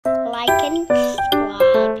like and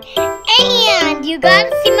subscribe. And you gotta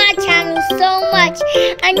see my channel so much.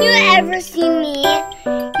 And you ever see me,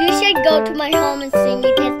 you should go to my home and see me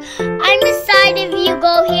because I'm excited if you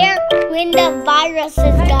go here when the virus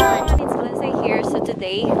is gone. It's GLESSA here. So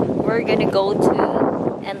today, we're gonna go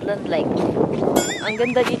to Inland Lake. Ang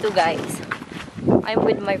ganda dito, guys. I'm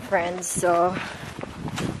with my friends, so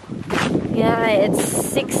yeah, it's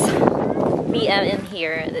 6 p.m. in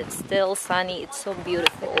here. It's still sunny. It's so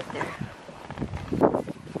beautiful out there.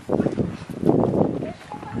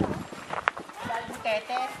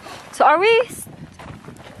 So are we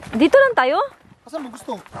dito lang tayo? Saan mo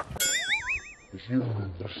gusto?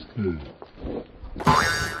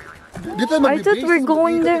 Dito I thought we're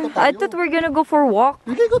going there. I thought we're gonna go for a walk.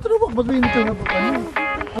 You can go to the walk, but we need to have ano.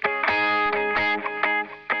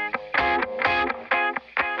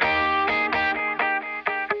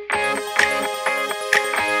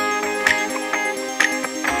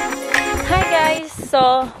 Hi guys!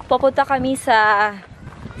 So, pupunta kami sa...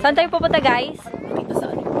 Saan tayo pupunta, guys? Dito sa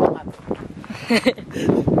ano?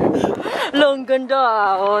 Long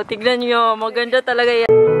ganda. Oh, tignan nyo. Maganda talaga yan.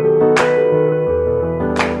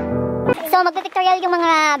 So, magpipictorial yung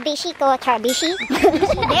mga bishi ko. Char, bishi?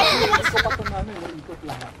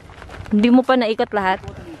 Hindi mo pa naikot lahat?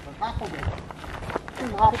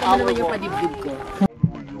 Ako naman yung padibdib ko.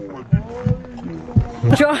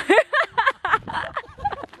 Char!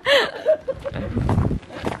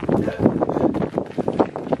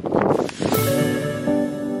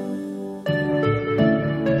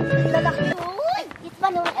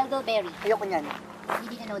 Elderberry. Ayoko niyan. You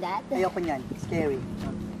didn't know that? Ayoko niyan. Scary.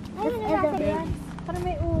 Ayun, elderberry. Parang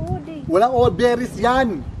may uod eh. Walang all berries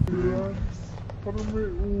yan.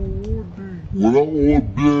 Walang all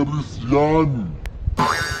berries yan.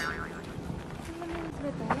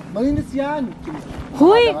 Malinis yan.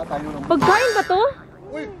 Hoy! Pagkain ba to?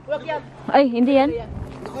 Uy, wag yan. Ay, hindi yan.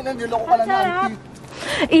 Ito lang, niloko ka lang na auntie.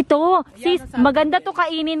 Ito, sis, maganda to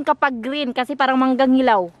kainin kapag green kasi parang manggang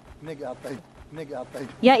hilaw. Neg-atay. Neg-atay.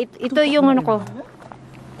 Yeah, ito yung ano ko.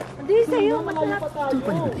 Hindi sa'yo. Masarap.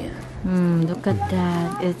 Look at that.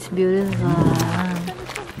 It's beautiful.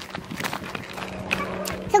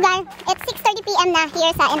 So guys, it's 6:30 p.m. na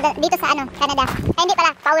here sa dito sa ano, Canada. Ay, hindi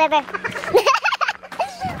pala, Powell River.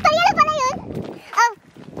 Pariala pala yun. Oh.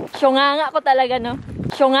 Syunganga ko talaga, no?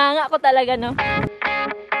 Syunganga ko talaga, no?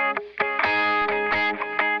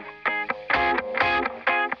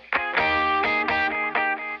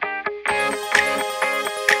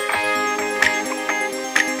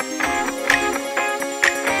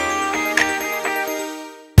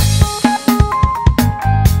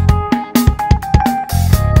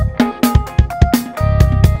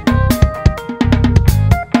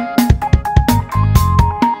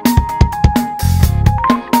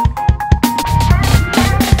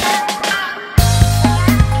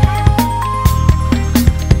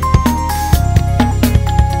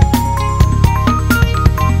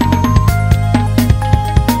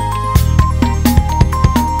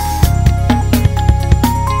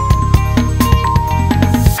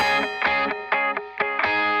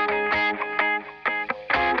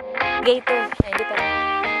 Gator. Ay, dito.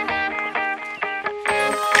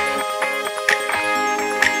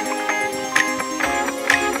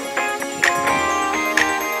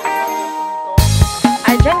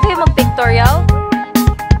 Ay, dyan kayo mag-pictorial?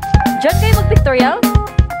 Dyan kayo mag-pictorial?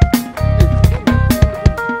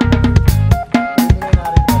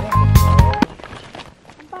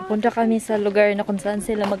 Punta kami sa lugar na kung saan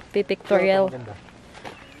sila mag-pictorial.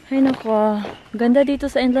 Ay nako, ganda dito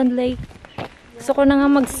sa Inland Lake. Gusto ko na nga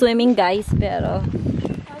mag-swimming guys, pero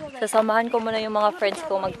sasamahan ko muna yung mga friends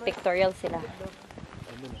ko, mag-pictorial sila.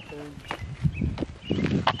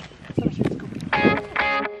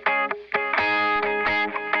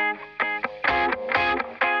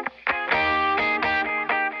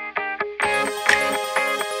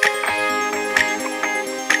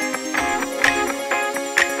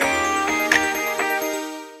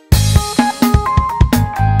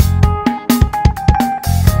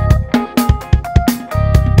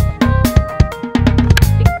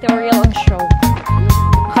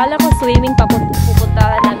 Akala ko swimming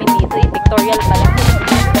pupunta namin dito, pictorial pala.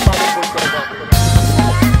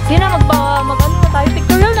 Sino mag-ano na tayo?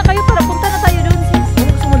 Pictorial na kayo para punta na tayo doon, sis.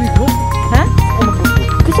 Gusto maligo? Ha?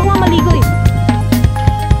 Gusto ko nga maligo eh.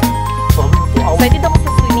 Excited ako sa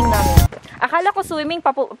swimming namin. Akala ko swimming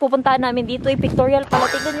pupuntahan namin dito, pictorial pala.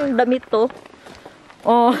 Tignan yung damit to.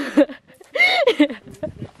 Oh.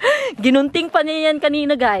 Ginunting pa niya yan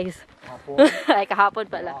kanina, guys. Ay, kahapon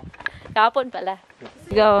pala. Kahapon pala.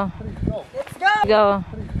 Let's go. Let's go. Go.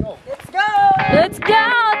 Let's go. Let's go!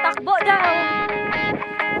 Takbo daw!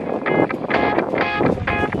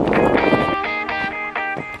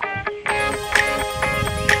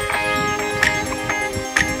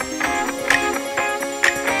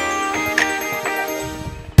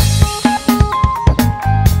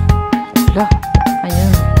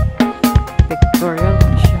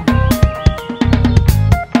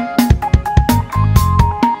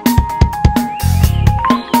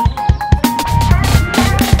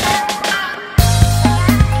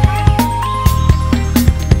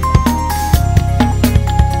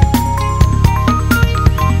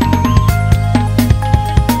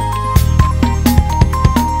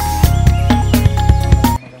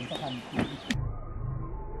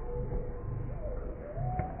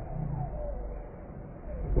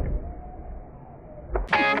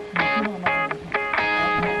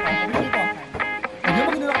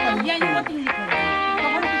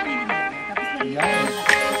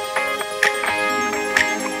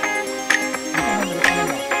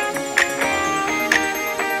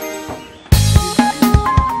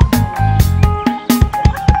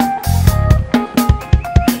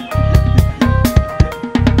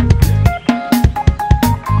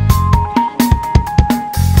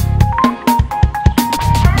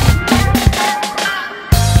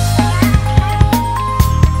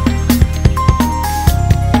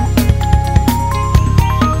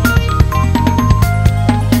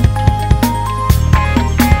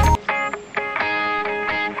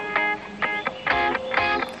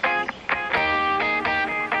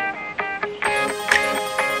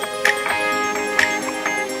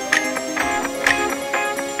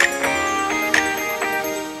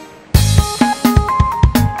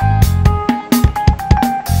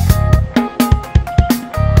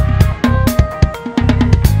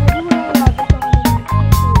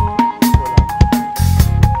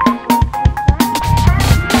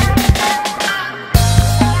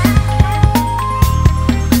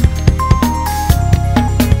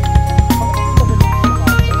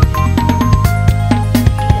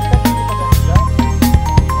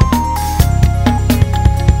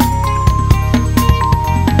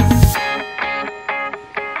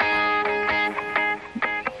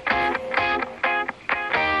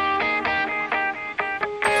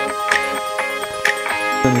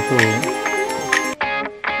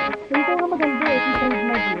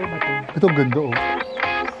 Ito ganda oh.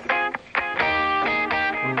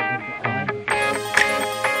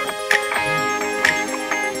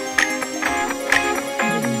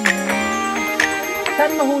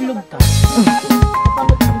 Saan mahulog ka?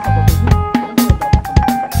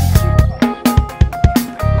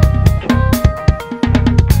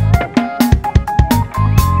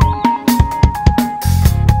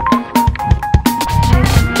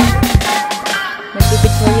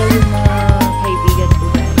 Nagpipictorial yung mga kaibigan ko,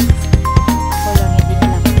 guys. Ako lang, hindi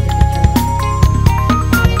nila ako nagpipictorial.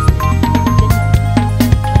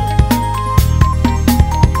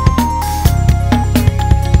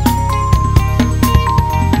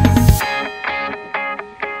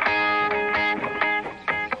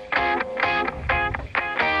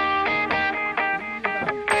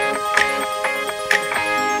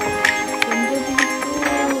 Ganda dito.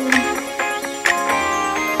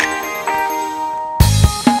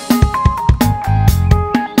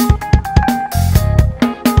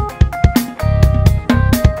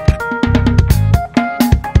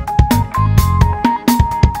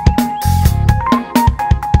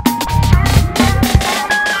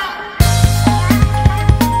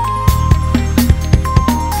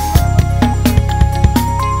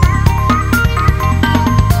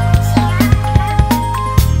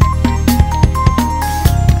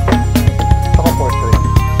 Ako portrait.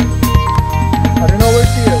 I don't know where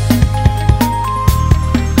she is.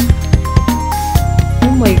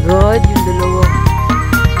 Oh my God, yung dalawa.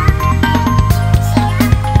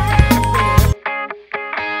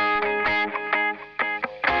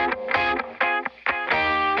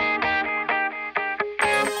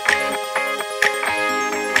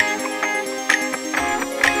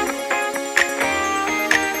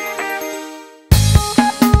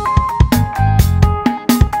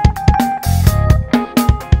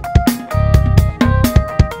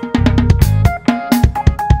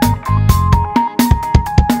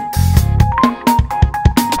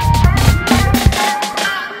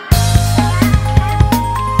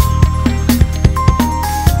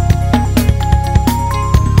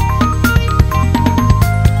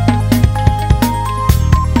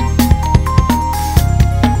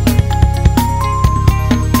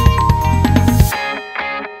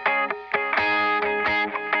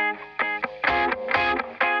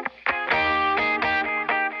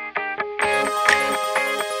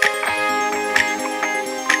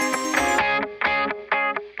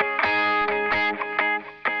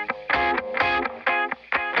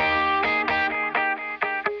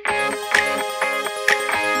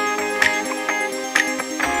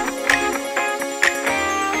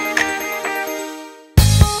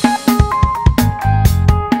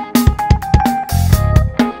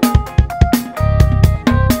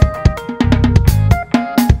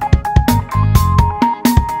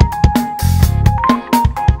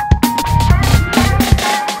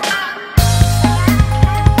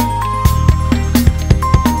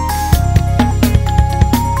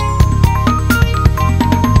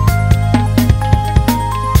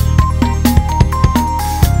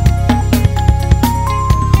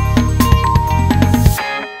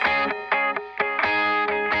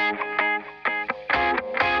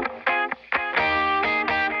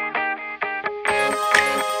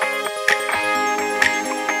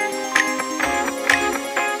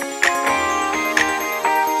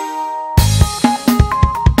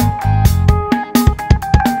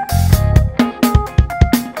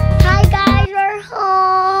 Hi guys, we're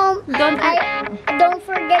home. Don't I